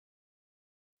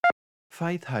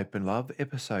Faith, Hope and Love,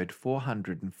 episode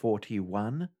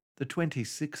 441, the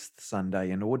 26th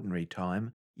Sunday in Ordinary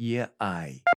Time, Year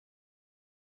A.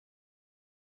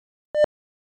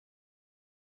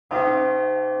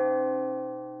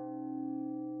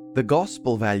 The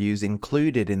gospel values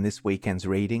included in this weekend's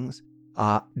readings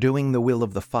are doing the will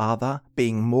of the Father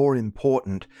being more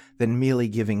important than merely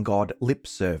giving God lip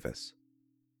service.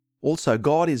 Also,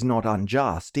 God is not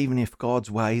unjust, even if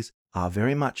God's ways are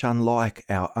very much unlike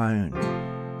our own.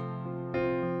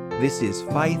 This is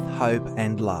Faith, Hope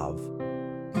and Love.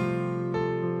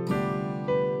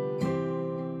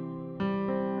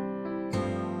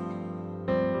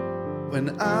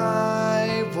 When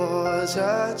I was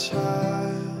a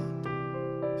child,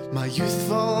 my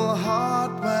youthful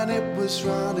heart when it was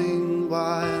running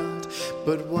wild,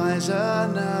 but wiser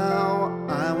now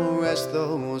I will rest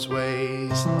those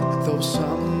ways, though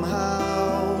somehow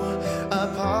a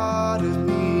part of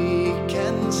me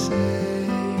can say,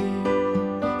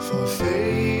 for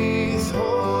faith,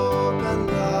 hope and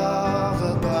love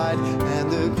abide,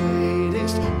 and the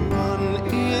greatest one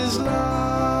is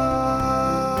love.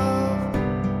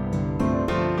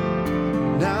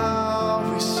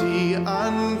 Now we see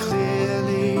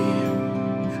unclearly,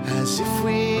 as if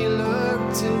we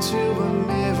looked into a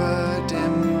mirror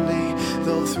dimly,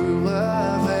 though through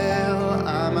a veil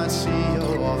I might see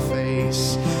your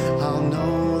face. I'll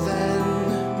know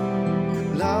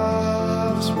then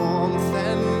love's warmth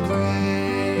and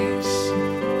grace,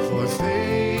 for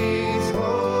faith,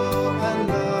 hope and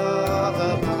love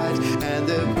abide, and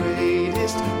the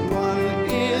greatest one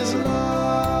is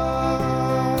love.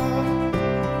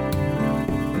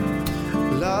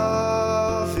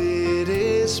 Love, it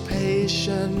is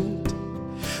patient,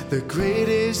 the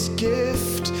greatest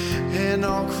gift in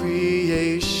all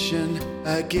creation,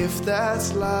 a gift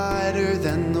that's lighter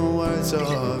than the words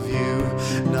of you,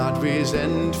 not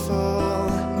resentful,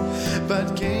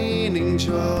 but gaining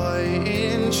joy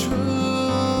in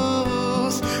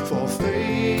truth, for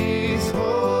faith,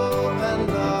 hope and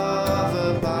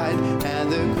love abide,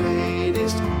 and the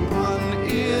greatest one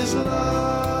is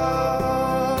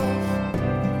love.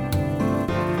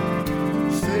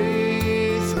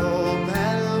 Faith, hope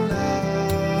and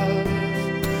love,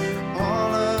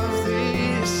 all of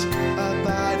these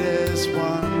abide as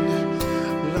one.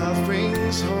 Love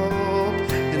brings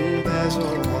hope and bears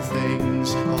all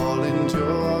things, all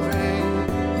enduring.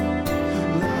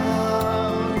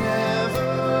 Love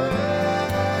never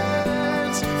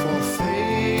ends, for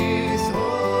faith,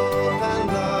 hope and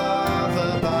love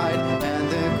abide, and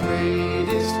the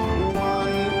greatest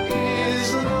one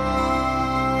is love.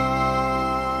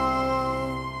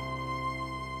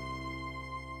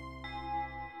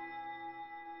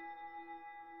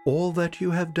 All that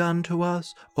you have done to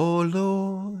us, O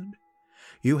Lord,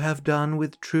 you have done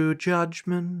with true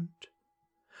judgment.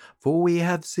 For we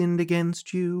have sinned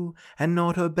against you, and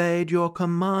not obeyed your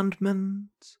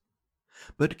commandments.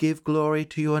 But give glory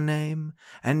to your name,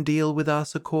 and deal with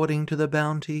us according to the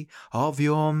bounty of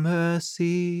your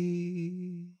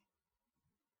mercy.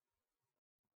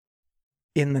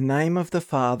 In the name of the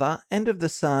Father, and of the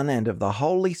Son, and of the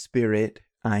Holy Spirit,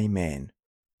 Amen.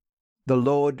 The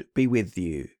Lord be with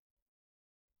you.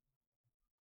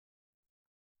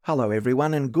 Hello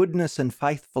everyone, and goodness and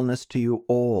faithfulness to you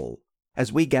all,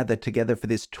 as we gather together for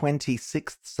this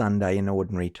 26th Sunday in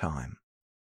Ordinary Time.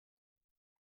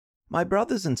 My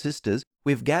brothers and sisters,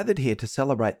 we've gathered here to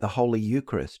celebrate the Holy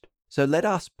Eucharist, so let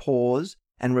us pause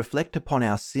and reflect upon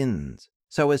our sins,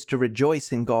 so as to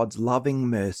rejoice in God's loving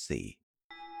mercy.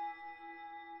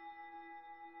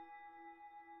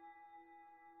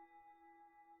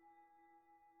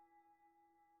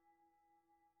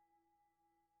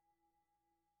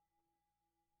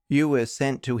 You were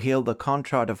sent to heal the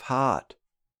contrite of heart.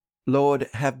 Lord,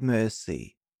 have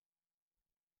mercy.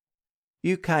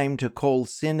 You came to call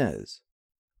sinners.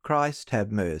 Christ,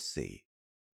 have mercy.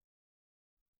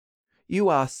 You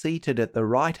are seated at the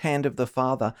right hand of the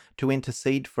Father to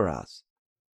intercede for us.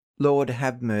 Lord,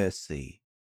 have mercy.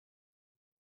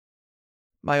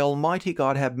 May Almighty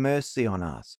God have mercy on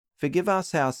us, forgive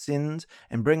us our sins,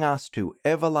 and bring us to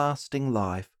everlasting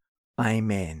life.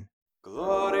 Amen.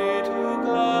 Glory to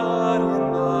God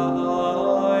in the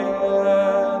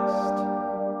highest,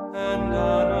 and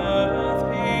on earth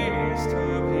peace to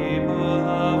people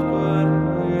of good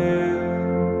will.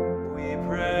 We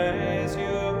praise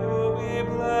you, we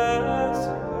bless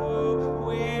you,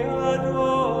 we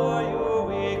adore you,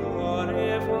 we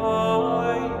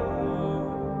glorify you.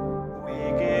 We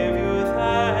give you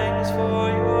thanks for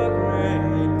your great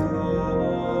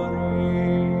glory.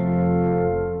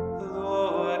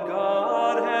 Lord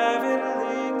God, heaven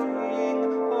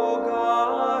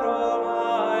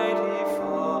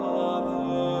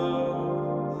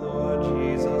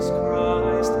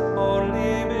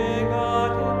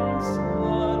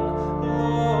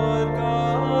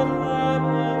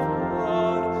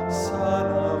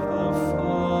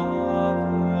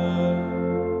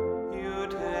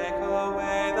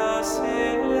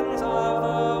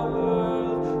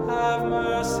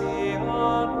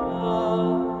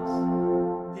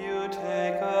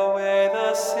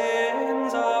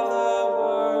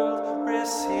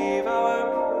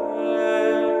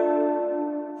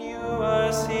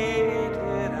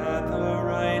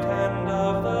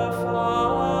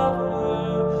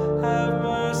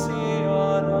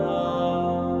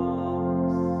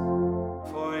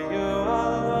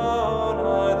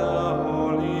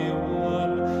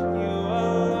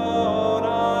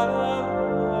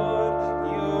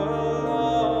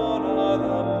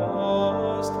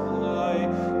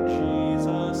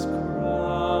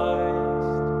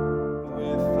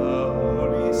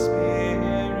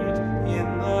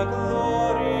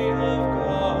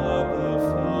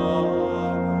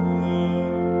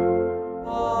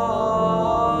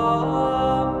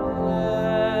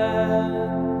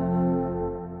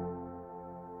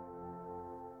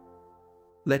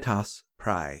Let us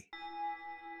pray.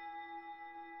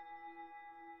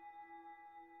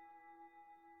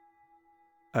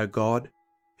 O God,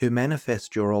 who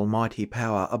manifest your almighty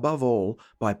power above all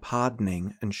by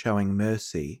pardoning and showing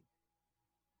mercy,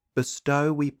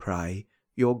 bestow, we pray,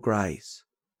 your grace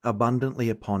abundantly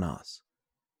upon us,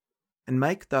 and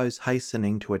make those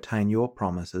hastening to attain your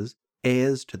promises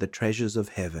heirs to the treasures of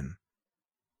heaven.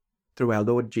 Through our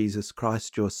Lord Jesus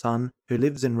Christ, your Son, who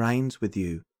lives and reigns with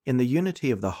you in the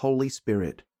unity of the Holy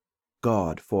Spirit,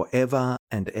 God, for ever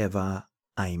and ever.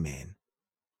 Amen.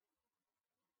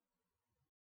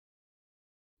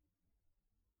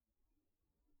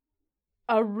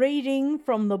 A reading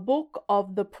from the book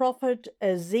of the prophet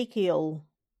Ezekiel.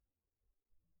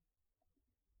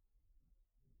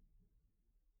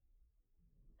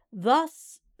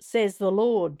 Thus says the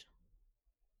Lord,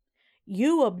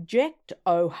 you object,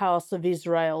 O house of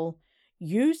Israel.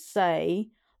 You say,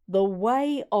 the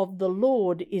way of the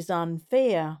Lord is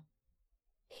unfair.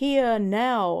 Hear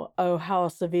now, O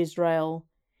house of Israel,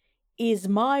 is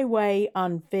my way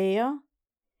unfair?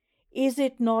 Is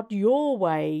it not your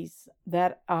ways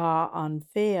that are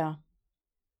unfair?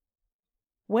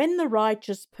 When the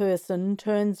righteous person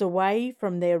turns away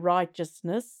from their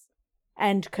righteousness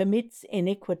and commits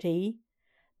iniquity,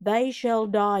 they shall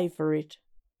die for it.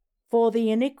 For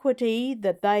the iniquity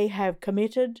that they have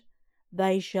committed,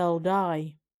 they shall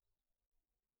die.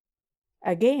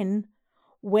 Again,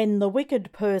 when the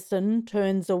wicked person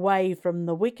turns away from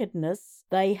the wickedness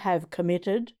they have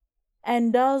committed,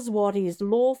 and does what is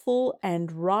lawful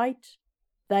and right,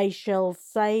 they shall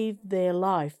save their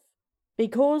life.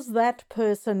 Because that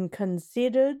person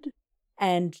considered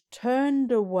and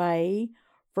turned away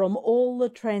from all the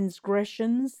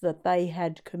transgressions that they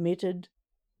had committed,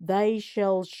 they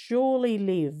shall surely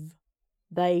live,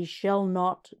 they shall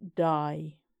not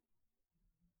die.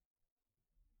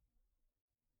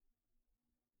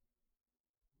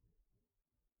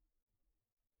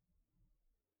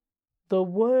 The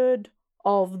word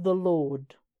of the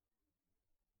Lord.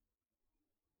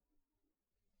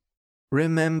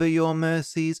 Remember your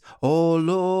mercies, O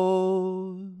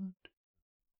Lord.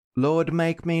 Lord,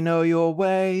 make me know your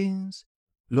ways.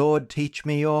 Lord, teach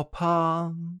me your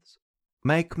paths.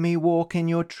 Make me walk in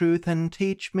your truth and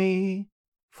teach me,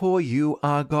 for you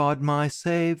are God my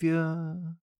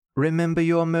Saviour. Remember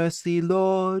your mercy,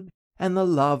 Lord, and the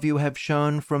love you have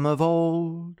shown from of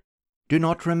old. Do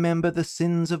not remember the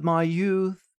sins of my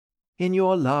youth. In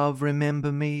your love remember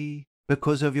me,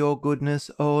 because of your goodness,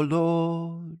 O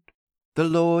Lord. The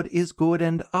Lord is good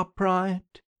and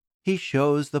upright. He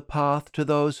shows the path to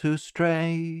those who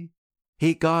stray.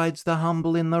 He guides the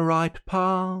humble in the right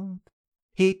path.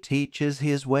 He teaches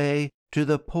his way to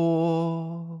the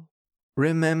poor.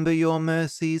 Remember your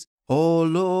mercies, O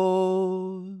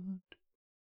Lord.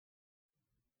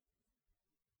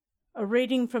 A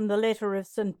reading from the letter of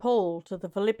St. Paul to the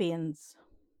Philippians.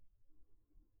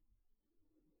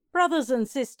 Brothers and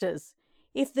sisters,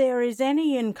 if there is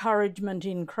any encouragement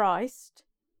in Christ,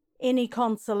 any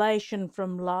consolation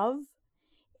from love,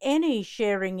 any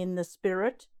sharing in the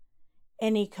Spirit,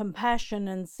 any compassion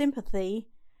and sympathy,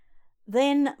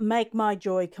 then make my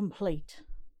joy complete.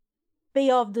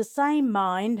 Be of the same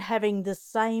mind, having the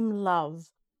same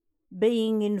love,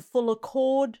 being in full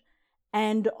accord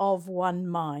and of one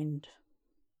mind.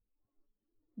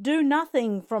 Do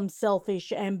nothing from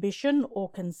selfish ambition or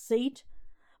conceit,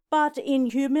 but in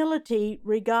humility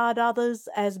regard others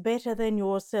as better than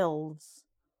yourselves.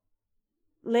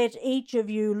 Let each of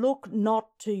you look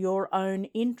not to your own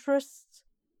interests,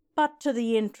 but to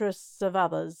the interests of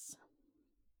others.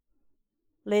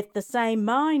 Let the same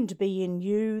mind be in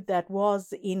you that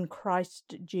was in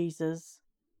Christ Jesus,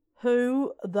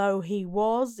 who, though he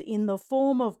was in the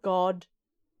form of God,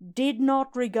 did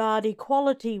not regard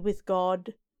equality with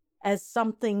God as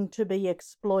something to be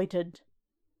exploited,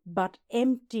 but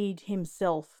emptied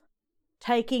himself,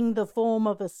 taking the form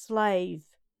of a slave,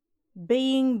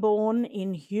 being born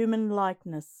in human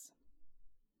likeness.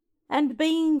 And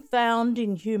being found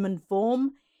in human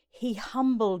form, he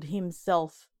humbled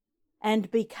himself, and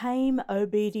became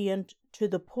obedient to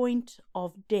the point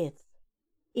of death,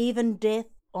 even death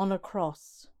on a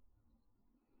cross.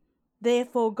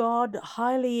 Therefore God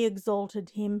highly exalted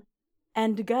him,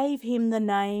 and gave him the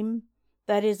name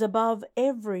that is above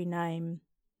every name,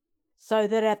 so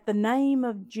that at the name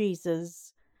of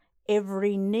Jesus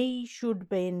every knee should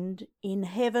bend in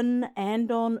heaven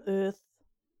and on earth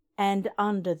and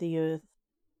under the earth,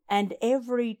 and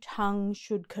every tongue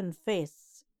should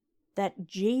confess that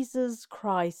Jesus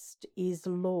Christ is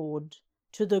Lord,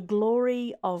 to the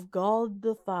glory of God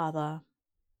the Father.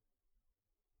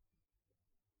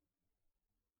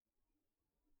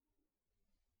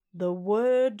 The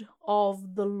word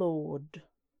of the Lord.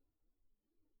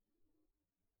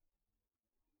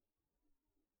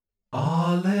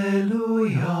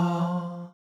 Alleluia,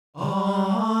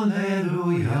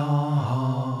 Alleluia,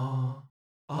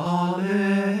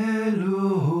 Alleluia.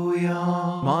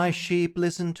 My sheep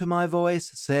listen to my voice,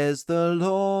 says the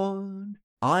Lord.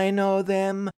 I know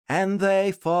them, and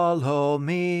they follow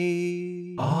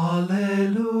me.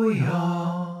 Alleluia,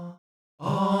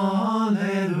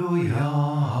 Alleluia,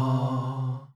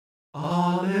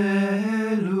 Alleluia.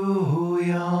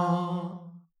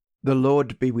 The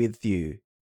Lord be with you.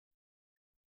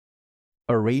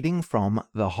 A reading from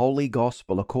the Holy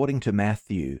Gospel according to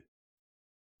Matthew.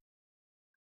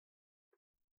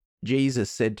 Jesus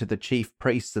said to the chief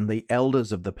priests and the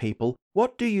elders of the people,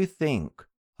 "What do you think?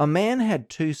 A man had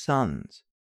 2 sons.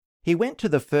 He went to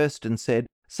the first and said,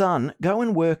 'Son, go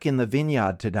and work in the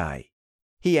vineyard today.'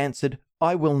 He answered,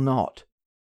 'I will not.'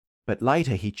 But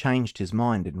later he changed his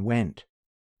mind and went.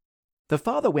 The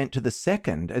father went to the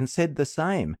second and said the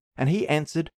same, and he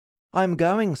answered, 'I am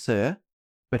going, sir.'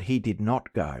 But he did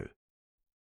not go.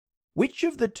 Which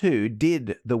of the 2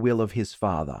 did the will of his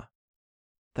father?"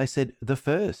 They said, "The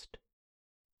first."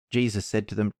 Jesus said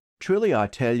to them, "Truly I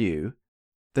tell you,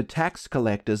 the tax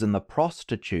collectors and the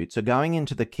prostitutes are going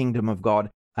into the kingdom of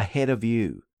God ahead of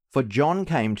you. For John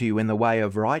came to you in the way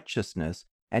of righteousness,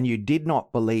 and you did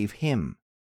not believe him.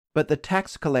 But the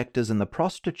tax collectors and the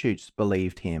prostitutes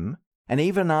believed him, and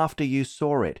even after you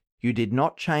saw it, you did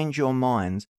not change your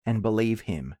minds and believe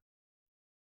him."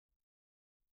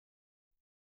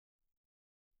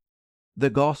 The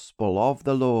Gospel of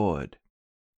the Lord.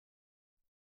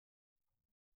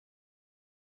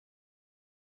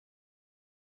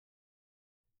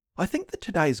 I think that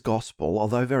today's Gospel,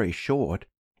 although very short,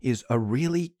 is a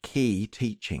really key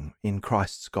teaching in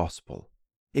Christ's Gospel.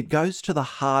 It goes to the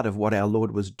heart of what our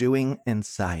Lord was doing and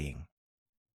saying.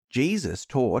 Jesus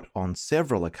taught on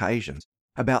several occasions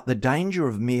about the danger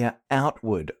of mere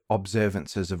outward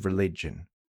observances of religion.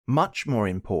 Much more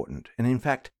important, and in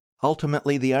fact,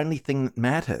 ultimately the only thing that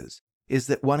matters, is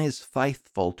that one is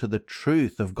faithful to the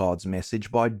truth of God's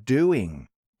message by doing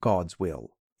God's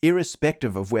will.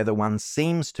 Irrespective of whether one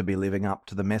seems to be living up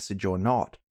to the message or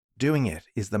not, doing it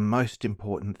is the most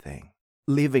important thing.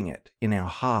 Living it in our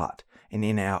heart and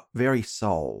in our very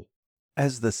soul.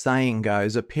 As the saying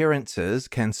goes, appearances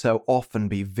can so often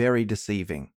be very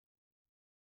deceiving.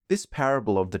 This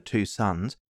parable of the 2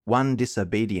 sons, one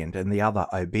disobedient and the other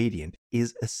obedient,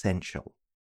 is essential.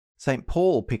 St.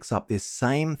 Paul picks up this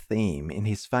same theme in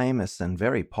his famous and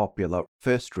very popular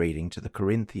first reading to the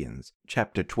Corinthians,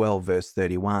 chapter 12, verse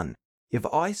 31. "If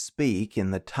I speak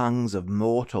in the tongues of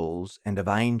mortals and of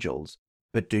angels,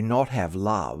 but do not have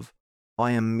love,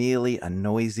 I am merely a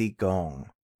noisy gong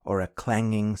or a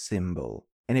clanging cymbal.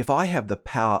 And if I have the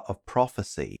power of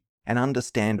prophecy and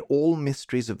understand all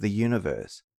mysteries of the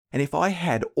universe, and if I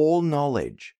had all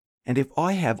knowledge, and if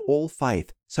I have all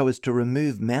faith so as to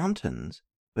remove mountains,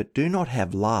 but do not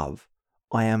have love,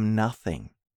 I am nothing.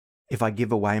 If I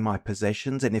give away my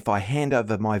possessions, and if I hand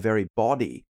over my very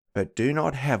body, but do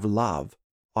not have love,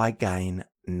 I gain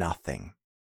nothing."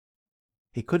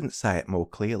 He couldn't say it more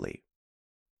clearly.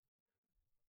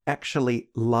 Actually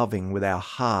loving with our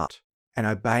heart and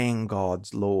obeying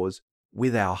God's laws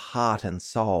with our heart and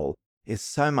soul is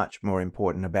so much more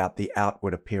important about the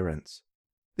outward appearance.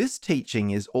 This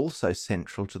teaching is also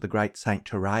central to the great Saint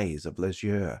Therese of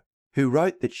Lisieux, who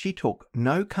wrote that she took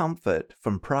no comfort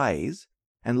from praise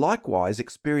and likewise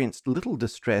experienced little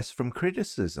distress from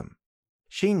criticism.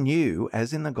 She knew,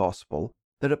 as in the Gospel,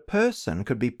 that a person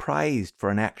could be praised for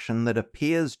an action that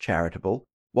appears charitable,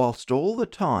 whilst all the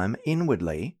time,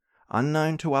 inwardly,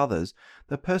 unknown to others,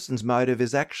 the person's motive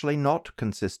is actually not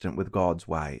consistent with God's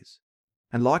ways.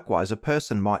 And likewise, a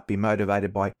person might be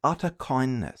motivated by utter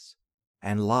kindness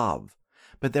and love,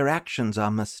 but their actions are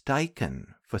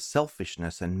mistaken for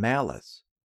selfishness and malice.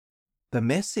 The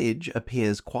message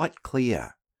appears quite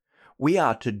clear. We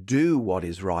are to do what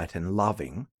is right and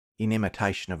loving, in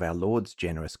imitation of our Lord's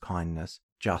generous kindness,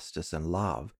 justice and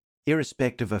love,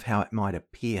 irrespective of how it might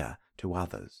appear to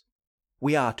others.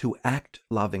 We are to act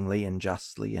lovingly and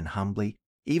justly and humbly,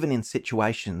 even in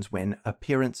situations when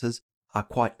appearances are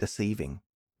quite deceiving.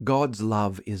 God's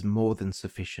love is more than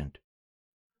sufficient.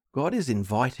 God is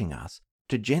inviting us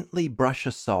to gently brush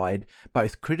aside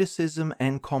both criticism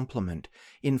and compliment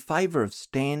in favour of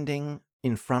standing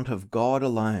in front of God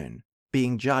alone,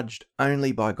 being judged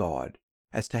only by God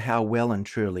as to how well and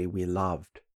truly we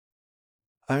loved.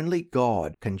 Only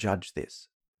God can judge this.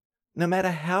 No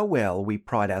matter how well we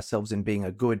pride ourselves in being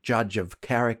a good judge of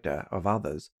character of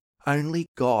others, only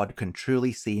God can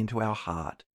truly see into our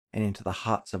heart and into the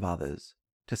hearts of others,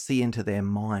 to see into their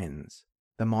minds,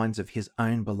 the minds of his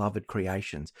own beloved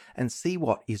creations, and see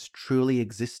what is truly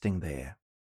existing there.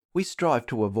 We strive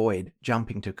to avoid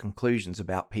jumping to conclusions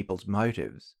about people's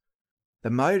motives. The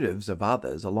motives of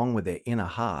others, along with their inner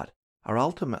heart, are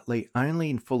ultimately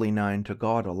only fully known to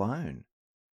God alone.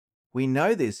 We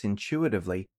know this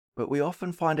intuitively, but we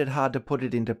often find it hard to put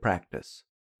it into practice.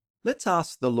 Let's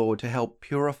ask the Lord to help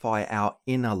purify our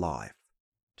inner life,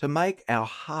 to make our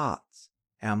hearts,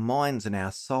 our minds and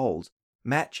our souls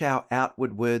match our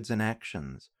outward words and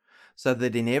actions, so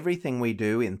that in everything we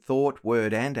do, in thought,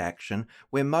 word and action,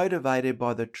 we're motivated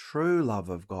by the true love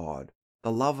of God,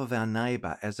 the love of our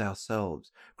neighbour as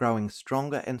ourselves, growing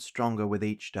stronger and stronger with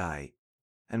each day.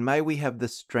 And may we have the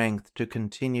strength to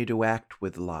continue to act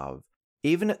with love,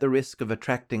 even at the risk of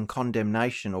attracting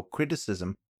condemnation or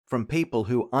criticism from people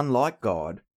who, unlike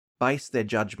God, base their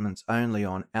judgments only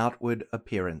on outward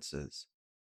appearances.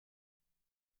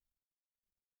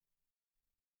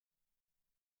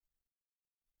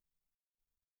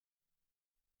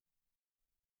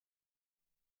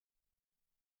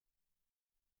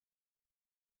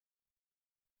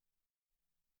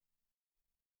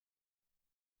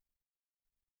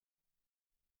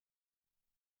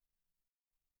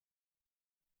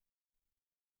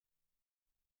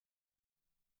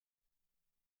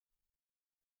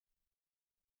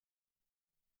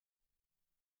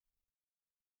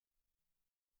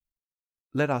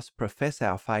 Let us profess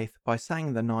our faith by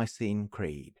saying the Nicene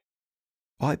Creed.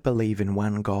 I believe in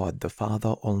one God, the Father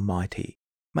Almighty,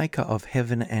 maker of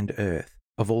heaven and earth,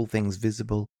 of all things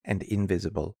visible and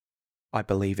invisible. I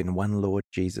believe in one Lord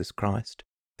Jesus Christ,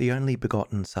 the only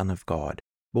begotten Son of God,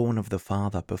 born of the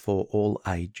Father before all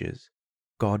ages,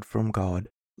 God from God,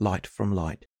 light from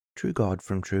light, true God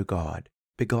from true God,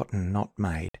 begotten, not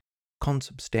made,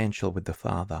 consubstantial with the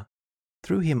Father.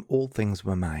 Through him all things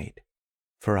were made.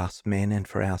 For us men and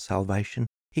for our salvation,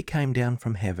 he came down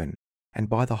from heaven, and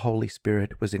by the Holy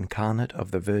Spirit was incarnate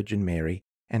of the Virgin Mary,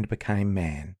 and became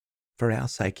man. For our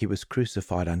sake he was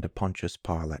crucified under Pontius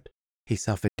Pilate. He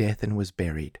suffered death and was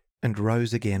buried, and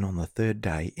rose again on the third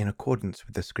day in accordance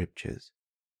with the Scriptures.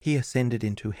 He ascended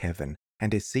into heaven,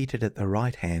 and is seated at the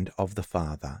right hand of the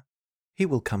Father. He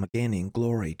will come again in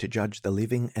glory to judge the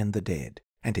living and the dead,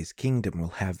 and his kingdom will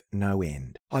have no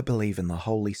end. I believe in the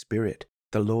Holy Spirit,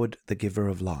 the Lord, the giver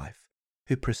of life,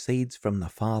 who proceeds from the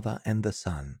Father and the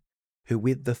Son, who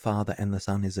with the Father and the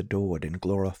Son is adored and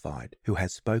glorified, who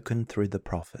has spoken through the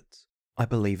prophets. I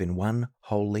believe in one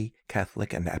holy,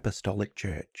 Catholic and Apostolic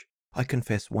Church. I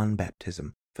confess one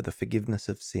baptism for the forgiveness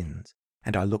of sins,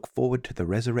 and I look forward to the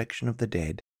resurrection of the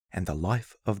dead and the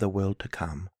life of the world to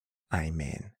come.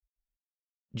 Amen.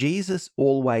 Jesus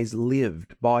always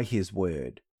lived by his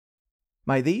word.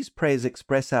 May these prayers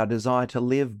express our desire to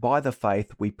live by the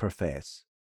faith we profess.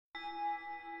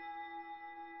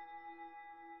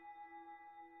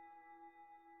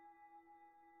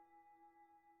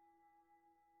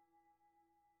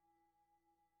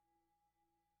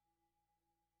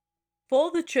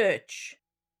 For the Church,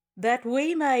 that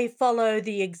we may follow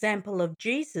the example of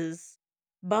Jesus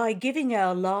by giving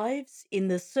our lives in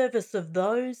the service of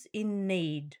those in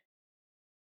need.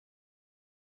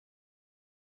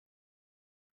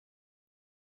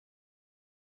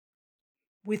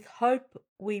 With hope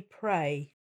we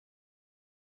pray.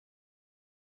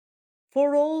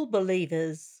 For all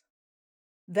believers,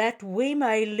 that we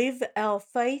may live our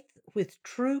faith with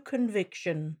true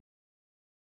conviction.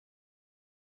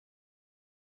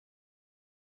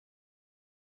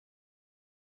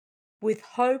 With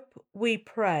hope we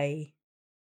pray.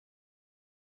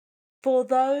 For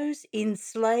those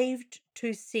enslaved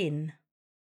to sin,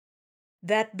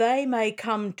 that they may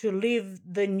come to live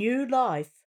the new life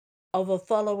of a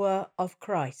follower of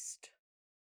Christ.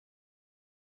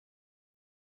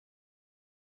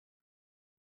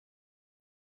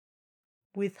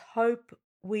 With hope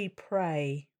we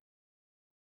pray.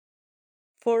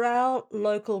 For our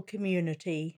local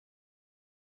community,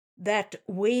 that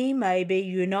we may be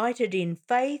united in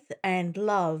faith and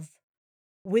love,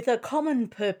 with a common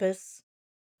purpose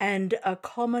and a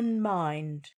common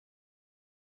mind.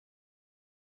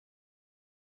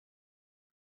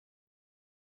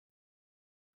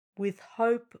 With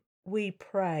hope we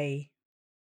pray.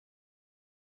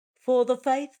 For the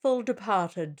faithful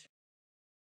departed,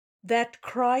 that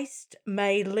Christ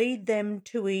may lead them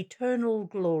to eternal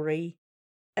glory,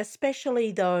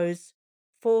 especially those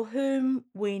for whom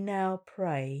we now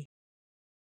pray.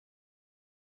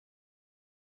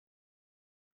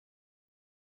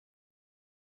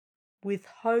 With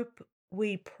hope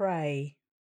we pray.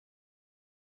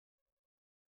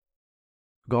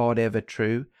 God ever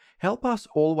true, Help us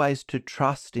always to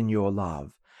trust in your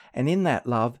love, and in that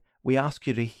love we ask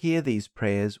you to hear these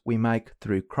prayers we make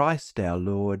through Christ our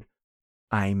Lord.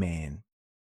 Amen.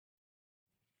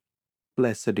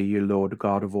 Blessed are you, Lord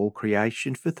God of all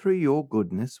creation, for through your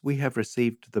goodness we have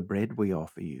received the bread we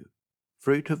offer you,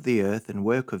 fruit of the earth and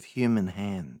work of human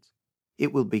hands.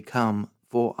 It will become,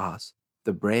 for us,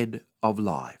 the bread of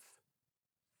life.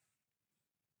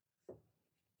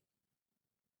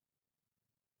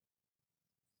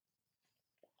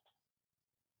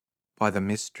 By the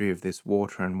mystery of this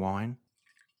water and wine,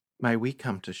 may we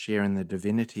come to share in the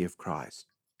divinity of Christ,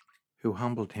 who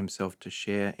humbled himself to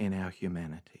share in our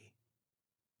humanity.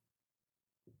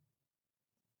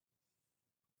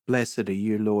 Blessed are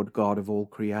you, Lord God of all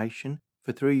creation,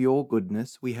 for through your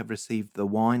goodness we have received the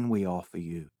wine we offer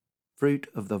you, fruit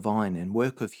of the vine and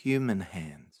work of human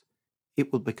hands.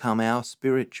 It will become our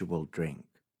spiritual drink.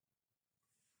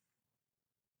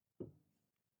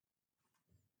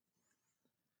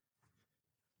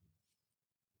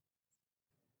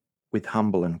 With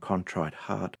humble and contrite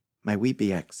heart, may we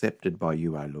be accepted by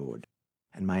you, O Lord,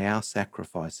 and may our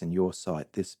sacrifice in your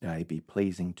sight this day be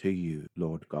pleasing to you,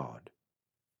 Lord God.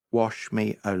 Wash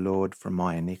me, O Lord, from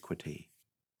my iniquity.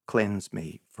 Cleanse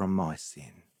me from my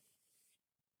sin.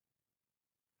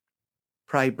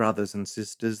 Pray, brothers and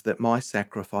sisters, that my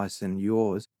sacrifice and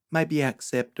yours may be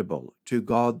acceptable to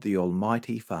God the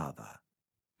Almighty Father.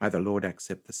 May the Lord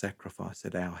accept the sacrifice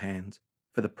at our hands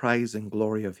for the praise and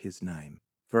glory of his name,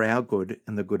 for our good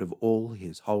and the good of all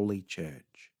his holy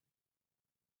church.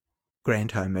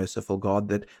 Grant, O merciful God,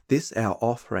 that this our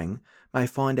offering may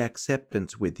find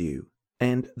acceptance with you,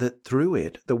 and that through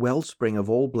it the wellspring of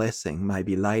all blessing may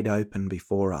be laid open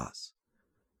before us.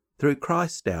 Through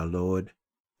Christ our Lord.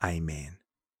 Amen.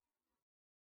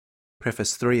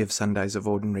 Preface 3 of Sundays of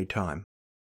Ordinary Time.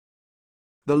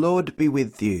 The Lord be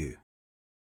with you.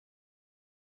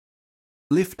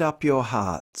 Lift up your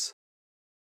hearts.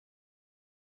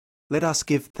 Let us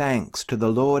give thanks to the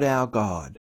Lord our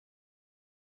God.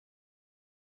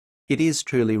 It is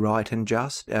truly right and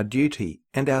just, our duty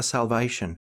and our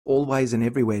salvation, always and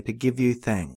everywhere to give you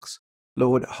thanks,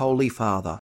 Lord, Holy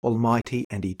Father, Almighty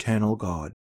and Eternal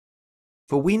God.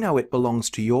 For we know it belongs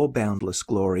to your boundless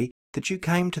glory that you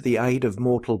came to the aid of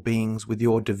mortal beings with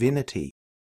your divinity,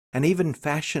 and even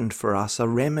fashioned for us a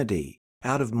remedy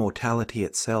out of mortality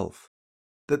itself,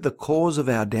 that the cause of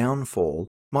our downfall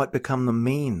might become the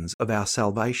means of our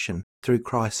salvation through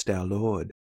Christ our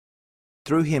Lord.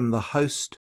 Through him the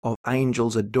host of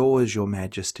angels adores your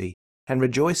majesty and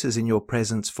rejoices in your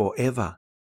presence forever.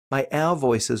 May our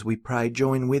voices, we pray,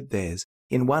 join with theirs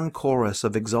in one chorus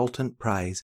of exultant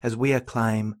praise as we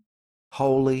acclaim,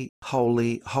 Holy,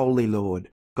 holy, holy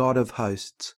Lord, God of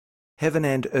hosts, heaven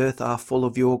and earth are full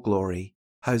of your glory.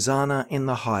 Hosanna in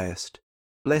the highest.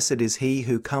 Blessed is he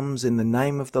who comes in the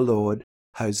name of the Lord.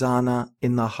 Hosanna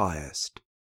in the highest.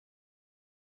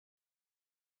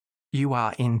 You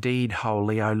are indeed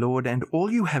holy, O Lord, and all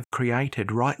you have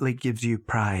created rightly gives you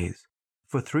praise.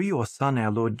 For through your Son,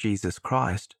 our Lord Jesus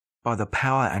Christ, by the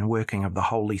power and working of the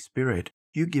Holy Spirit,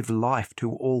 you give life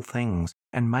to all things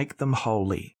and make them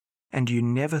holy, and you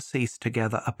never cease to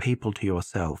gather a people to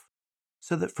yourself,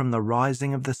 so that from the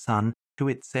rising of the sun to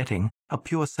its setting a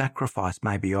pure sacrifice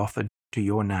may be offered to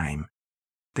your name.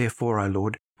 Therefore, O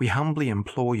Lord, we humbly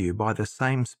implore you by the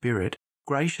same Spirit,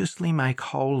 graciously make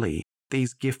holy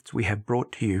these gifts we have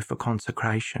brought to you for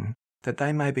consecration, that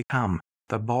they may become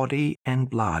the body and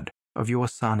blood of your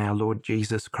Son, our Lord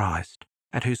Jesus Christ,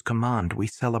 at whose command we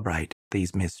celebrate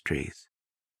these mysteries.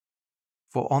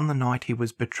 For on the night he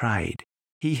was betrayed,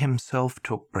 he himself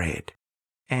took bread,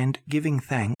 and, giving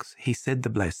thanks, he said the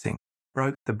blessing,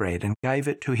 broke the bread, and gave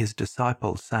it to his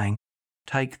disciples, saying,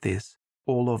 Take this,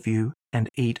 all of you, and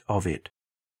eat of it,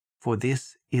 for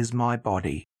this is my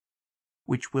body,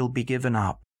 which will be given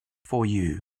up for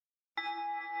you.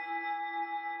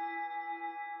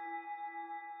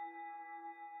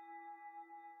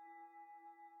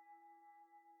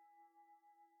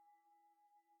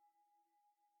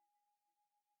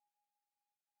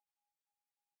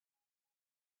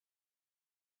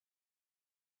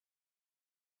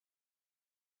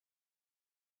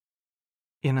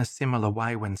 In a similar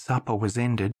way, when supper was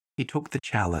ended, he took the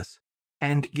chalice,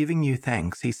 and giving you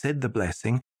thanks, he said the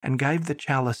blessing, and gave the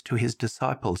chalice to his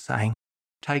disciples, saying,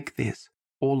 Take this,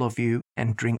 all of you,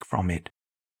 and drink from it,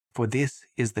 for this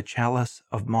is the chalice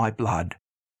of my blood,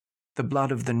 the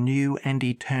blood of the new and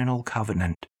eternal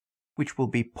covenant, which will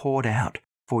be poured out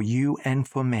for you and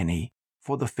for many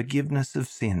for the forgiveness of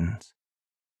sins.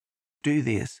 Do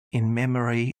this in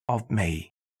memory of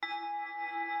me.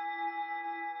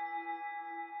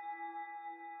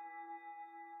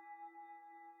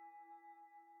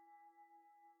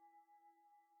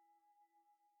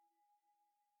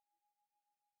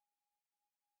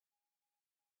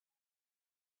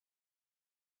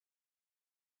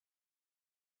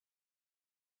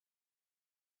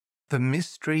 The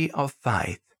mystery of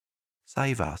faith.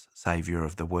 Save us, Saviour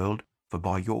of the world, for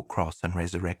by your cross and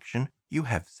resurrection you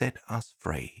have set us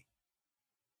free.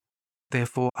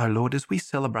 Therefore, O Lord, as we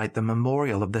celebrate the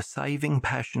memorial of the saving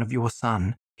passion of your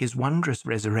Son, his wondrous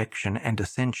resurrection and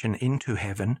ascension into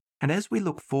heaven, and as we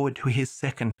look forward to his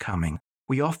second coming,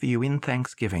 we offer you in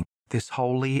thanksgiving this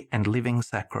holy and living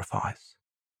sacrifice.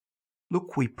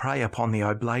 Look, we pray, upon the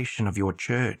oblation of your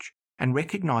Church, and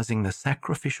recognizing the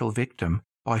sacrificial victim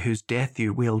by whose death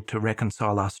you willed to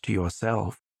reconcile us to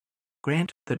yourself,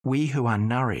 grant that we who are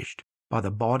nourished by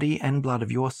the body and blood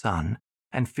of your Son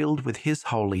and filled with his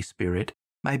Holy Spirit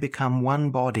may become one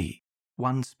body,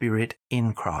 one Spirit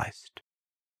in Christ.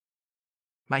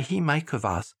 May he make of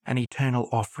us an eternal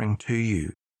offering to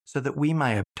you, so that we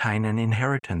may obtain an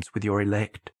inheritance with your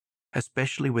elect,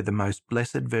 especially with the most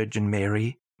blessed Virgin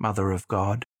Mary, Mother of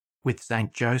God, with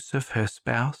Saint Joseph, her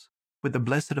spouse, with the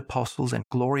blessed apostles and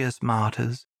glorious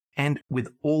martyrs, and with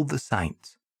all the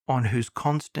saints, on whose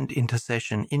constant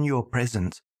intercession in your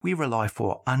presence we rely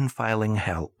for unfailing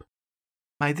help.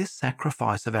 May this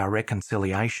sacrifice of our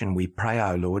reconciliation, we pray,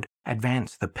 O Lord,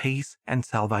 advance the peace and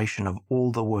salvation of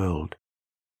all the world.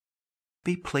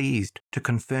 Be pleased to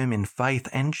confirm in faith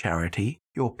and charity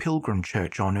your pilgrim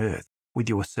church on earth, with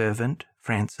your servant,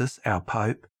 Francis, our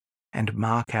Pope, and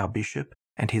Mark, our Bishop,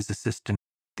 and his assistant,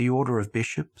 the order of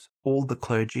bishops, all the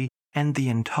clergy, and the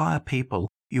entire people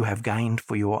you have gained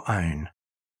for your own.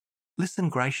 Listen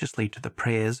graciously to the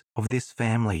prayers of this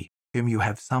family whom you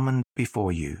have summoned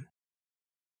before you.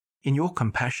 In your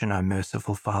compassion, O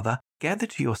merciful Father, gather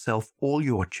to yourself all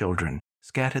your children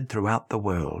scattered throughout the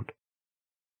world.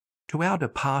 To our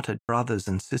departed brothers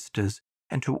and sisters,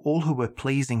 and to all who were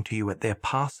pleasing to you at their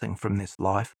passing from this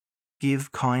life,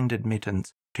 give kind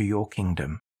admittance to your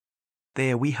kingdom.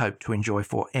 There we hope to enjoy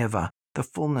forever the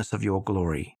fullness of your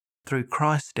glory, through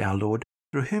Christ our Lord,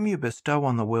 through whom you bestow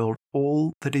on the world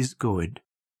all that is good.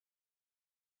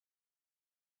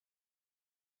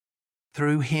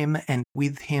 Through him and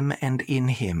with him and in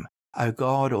him, O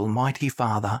God, Almighty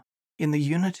Father, in the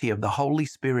unity of the Holy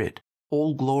Spirit,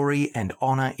 all glory and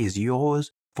honour is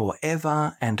yours for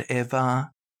ever and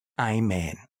ever.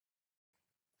 Amen.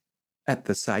 At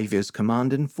the Saviour's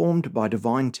command, informed by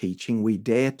divine teaching, we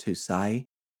dare to say,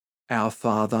 Our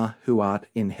Father, who art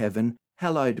in heaven,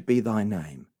 hallowed be thy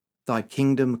name. Thy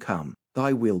kingdom come,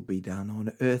 thy will be done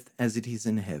on earth as it is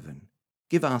in heaven.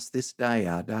 Give us this day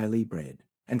our daily bread,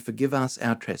 and forgive us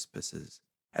our trespasses,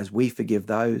 as we forgive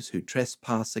those who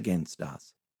trespass against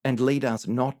us. And lead us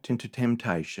not into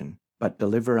temptation, but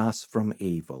deliver us from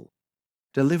evil.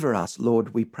 Deliver us,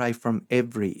 Lord, we pray, from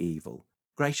every evil.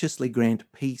 Graciously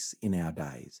grant peace in our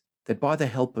days, that by the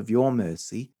help of your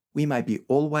mercy we may be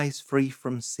always free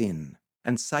from sin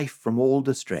and safe from all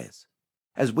distress,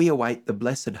 as we await the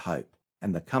blessed hope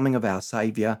and the coming of our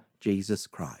Saviour, Jesus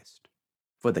Christ.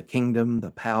 For the kingdom, the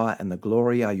power, and the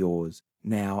glory are yours,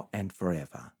 now and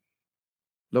forever.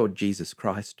 Lord Jesus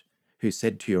Christ, who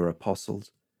said to your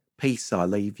apostles, Peace I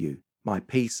leave you, my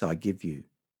peace I give you,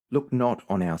 look not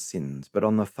on our sins, but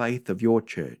on the faith of your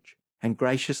Church, and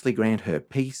graciously grant her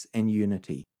peace and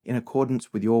unity in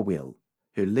accordance with your will,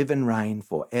 who live and reign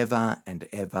for ever and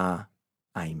ever.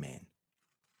 Amen.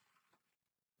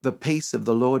 The peace of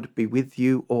the Lord be with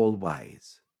you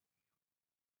always.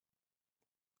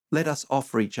 Let us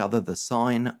offer each other the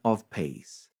sign of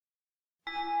peace.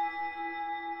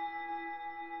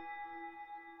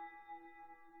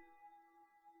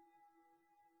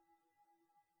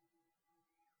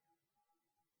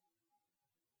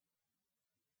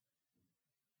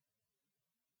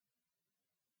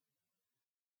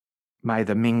 May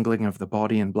the mingling of the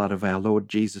body and blood of our Lord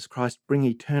Jesus Christ bring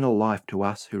eternal life to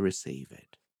us who receive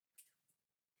it.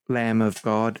 Lamb of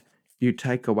God, you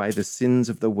take away the sins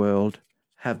of the world,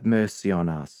 have mercy on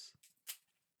us.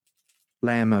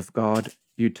 Lamb of God,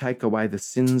 you take away the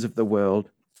sins of the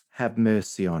world, have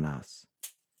mercy on us.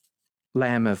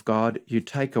 Lamb of God, you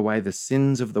take away the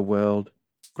sins of the world,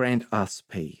 grant us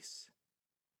peace.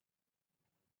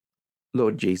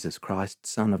 Lord Jesus Christ,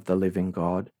 Son of the living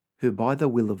God, who by the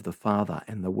will of the Father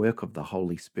and the work of the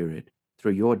Holy Spirit,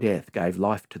 through your death gave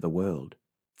life to the world,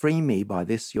 free me by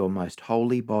this your most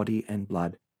holy body and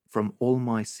blood from all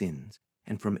my sins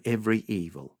and from every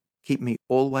evil. Keep me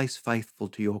always faithful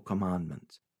to your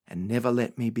commandments, and never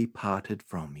let me be parted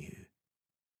from you.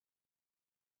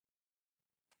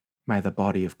 May the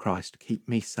body of Christ keep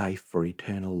me safe for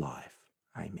eternal life.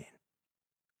 Amen.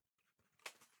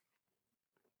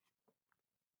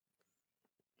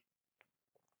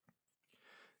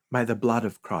 May the blood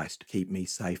of Christ keep me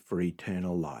safe for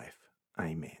eternal life.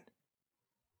 Amen.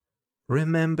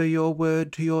 Remember your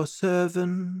word to your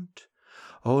servant.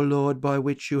 O Lord, by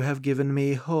which you have given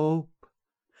me hope.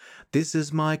 This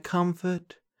is my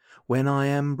comfort when I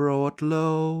am brought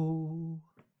low.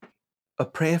 A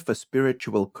prayer for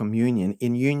spiritual communion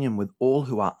in union with all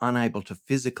who are unable to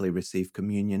physically receive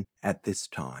communion at this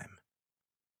time.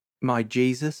 My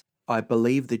Jesus, I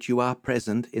believe that you are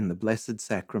present in the Blessed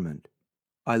Sacrament.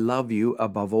 I love you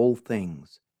above all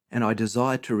things, and I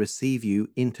desire to receive you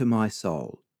into my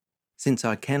soul. Since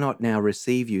I cannot now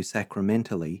receive you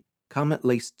sacramentally, come at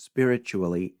least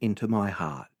spiritually into my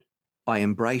heart. I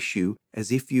embrace you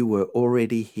as if you were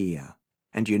already here,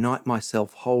 and unite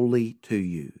myself wholly to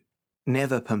you.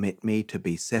 Never permit me to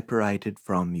be separated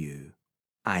from you.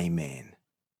 Amen.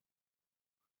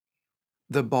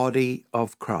 The body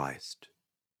of Christ.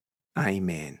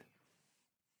 Amen.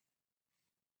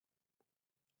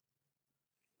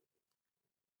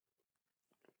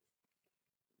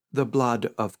 The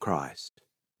blood of Christ.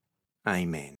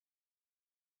 Amen.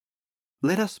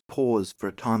 Let us pause for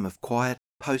a time of quiet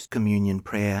post-communion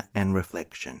prayer and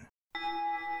reflection.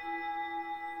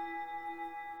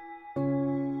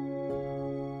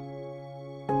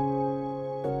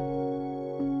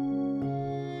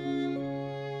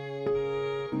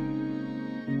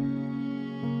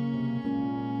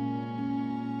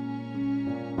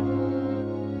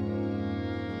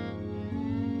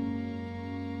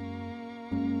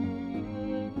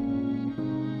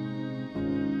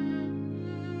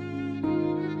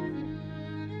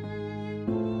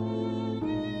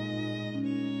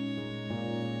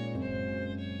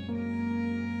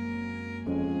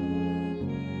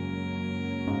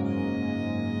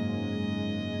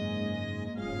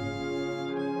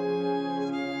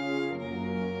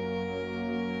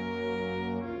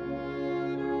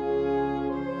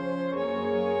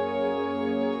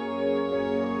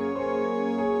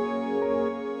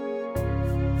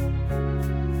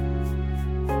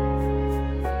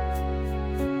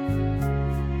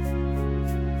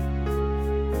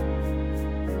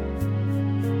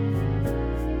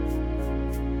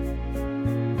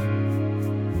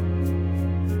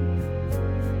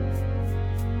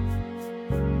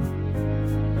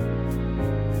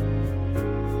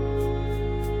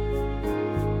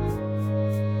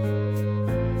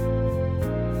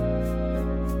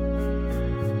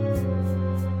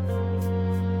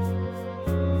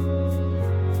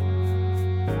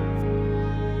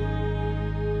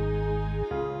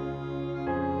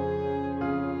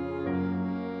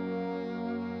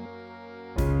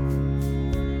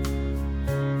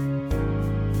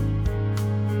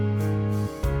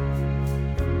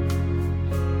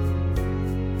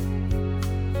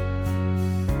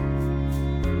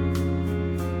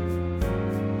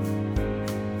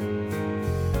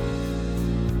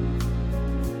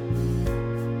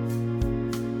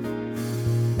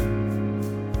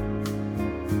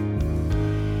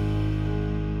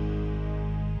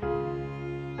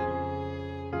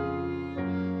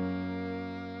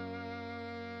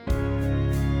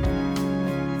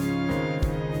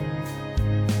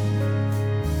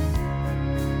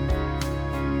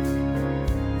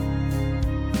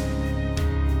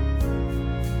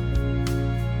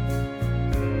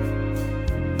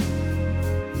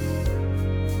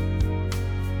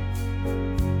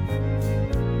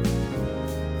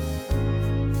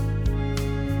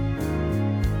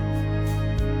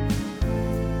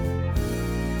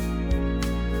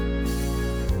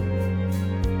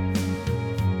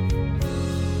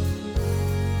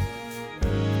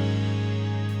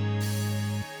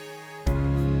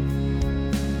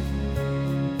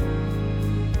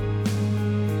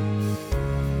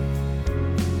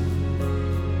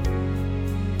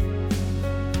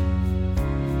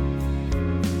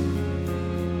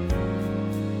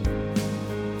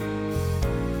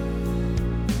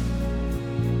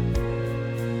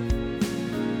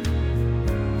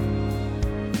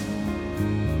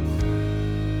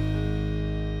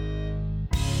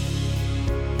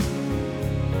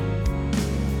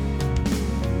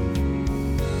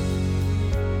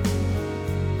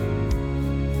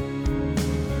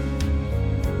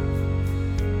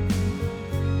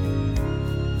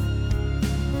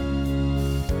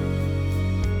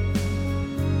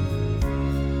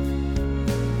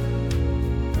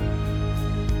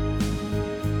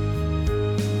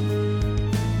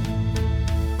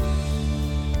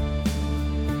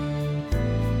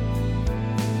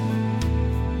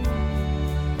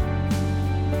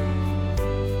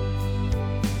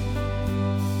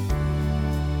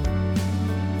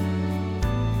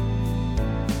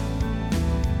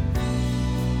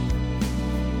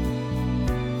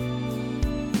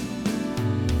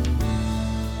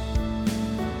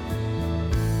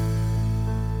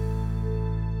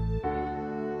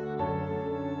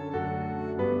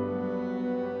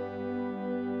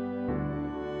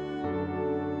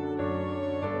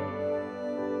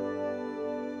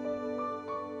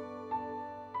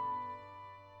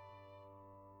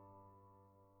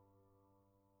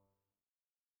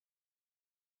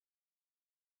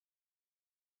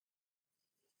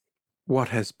 What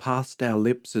has passed our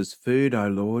lips as food, O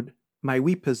Lord, may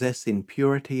we possess in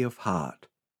purity of heart,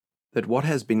 that what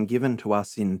has been given to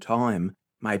us in time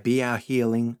may be our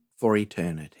healing for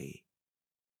eternity.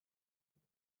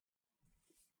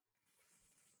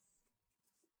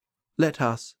 Let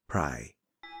us pray.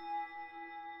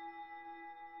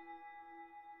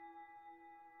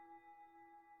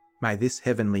 May this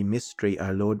heavenly mystery,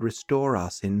 O Lord, restore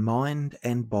us in mind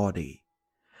and body,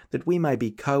 that we may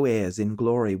be co-heirs in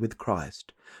glory with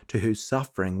Christ, to whose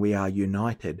suffering we are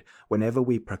united whenever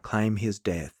we proclaim his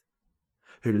death,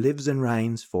 who lives and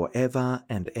reigns for ever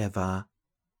and ever.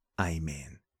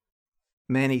 Amen.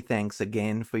 Many thanks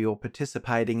again for your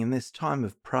participating in this time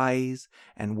of praise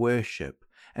and worship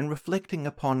and reflecting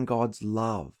upon God's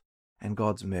love and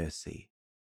God's mercy.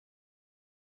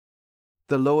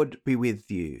 The Lord be with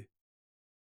you.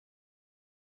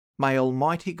 May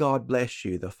Almighty God bless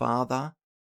you, the Father,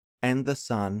 and the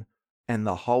Son, and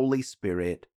the Holy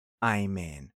Spirit.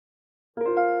 Amen.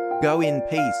 Go in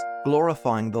peace,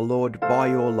 glorifying the Lord by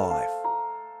your life.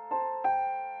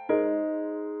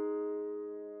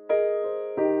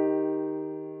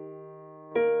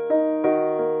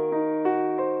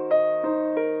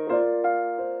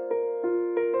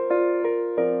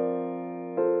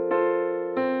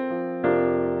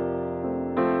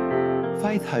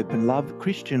 Faith, Hope and Love,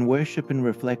 Christian Worship and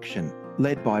Reflection,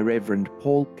 led by Reverend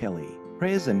Paul Kelly.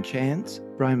 Prayers and Chants,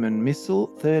 Roman Missal,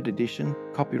 3rd edition,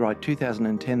 copyright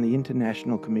 2010, the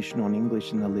International Commission on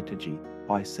English in the Liturgy,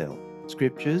 ICEL.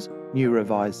 Scriptures, New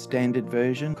Revised Standard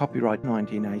Version, copyright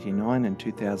 1989 and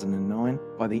 2009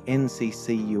 by the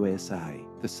NCC USA.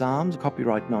 The Psalms,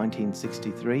 copyright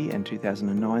 1963 and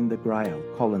 2009, The Grail,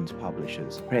 Collins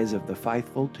Publishers. Prayers of the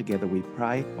Faithful, Together We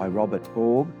Pray by Robert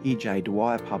Borg, E.J.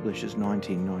 Dwyer Publishers,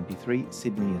 1993,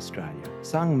 Sydney, Australia.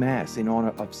 Sung Mass in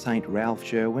honour of St. Ralph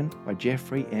Sherwin by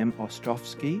Jeffrey M.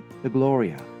 Ostrovsky, The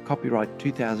Gloria, copyright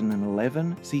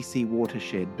 2011,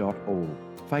 ccwatershed.org.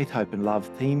 Faith, Hope and Love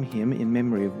theme hymn in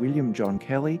memory of William John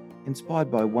Kelly, inspired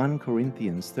by 1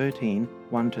 Corinthians 13,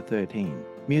 1-13.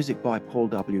 Music by Paul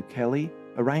W. Kelly,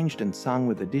 arranged and sung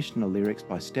with additional lyrics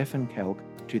by Stephen Kelk,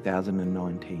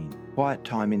 2019. Quiet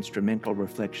Time instrumental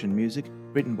reflection music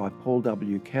written by Paul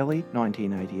W. Kelly,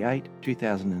 1988,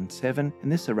 2007,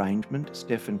 and this arrangement,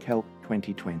 Stephen Kelk,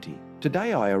 2020.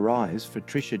 Today I Arise for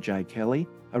Tricia J. Kelly,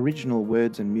 original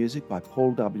words and music by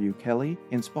Paul W. Kelly,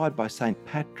 inspired by St.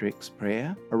 Patrick's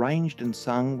Prayer, arranged and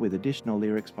sung with additional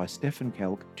lyrics by Stephen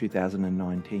Kelk,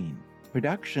 2019.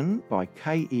 Production by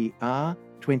KER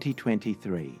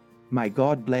 2023. May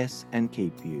God bless and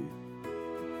keep you.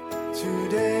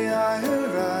 Today I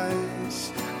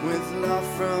arise with love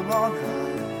from on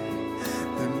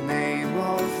high, the name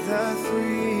of the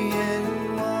Three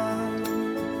in One.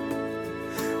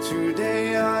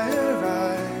 Today I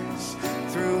arise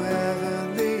through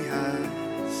heavenly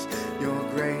eyes, your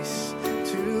grace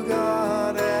to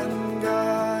God and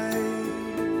guide.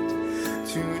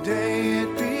 Today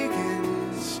it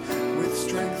begins with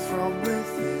strength from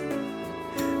within.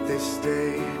 This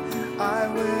day I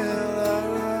will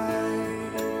arise.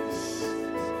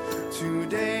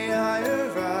 Today I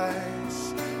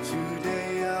arise.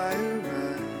 Today I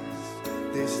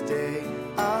arise. This day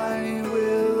I will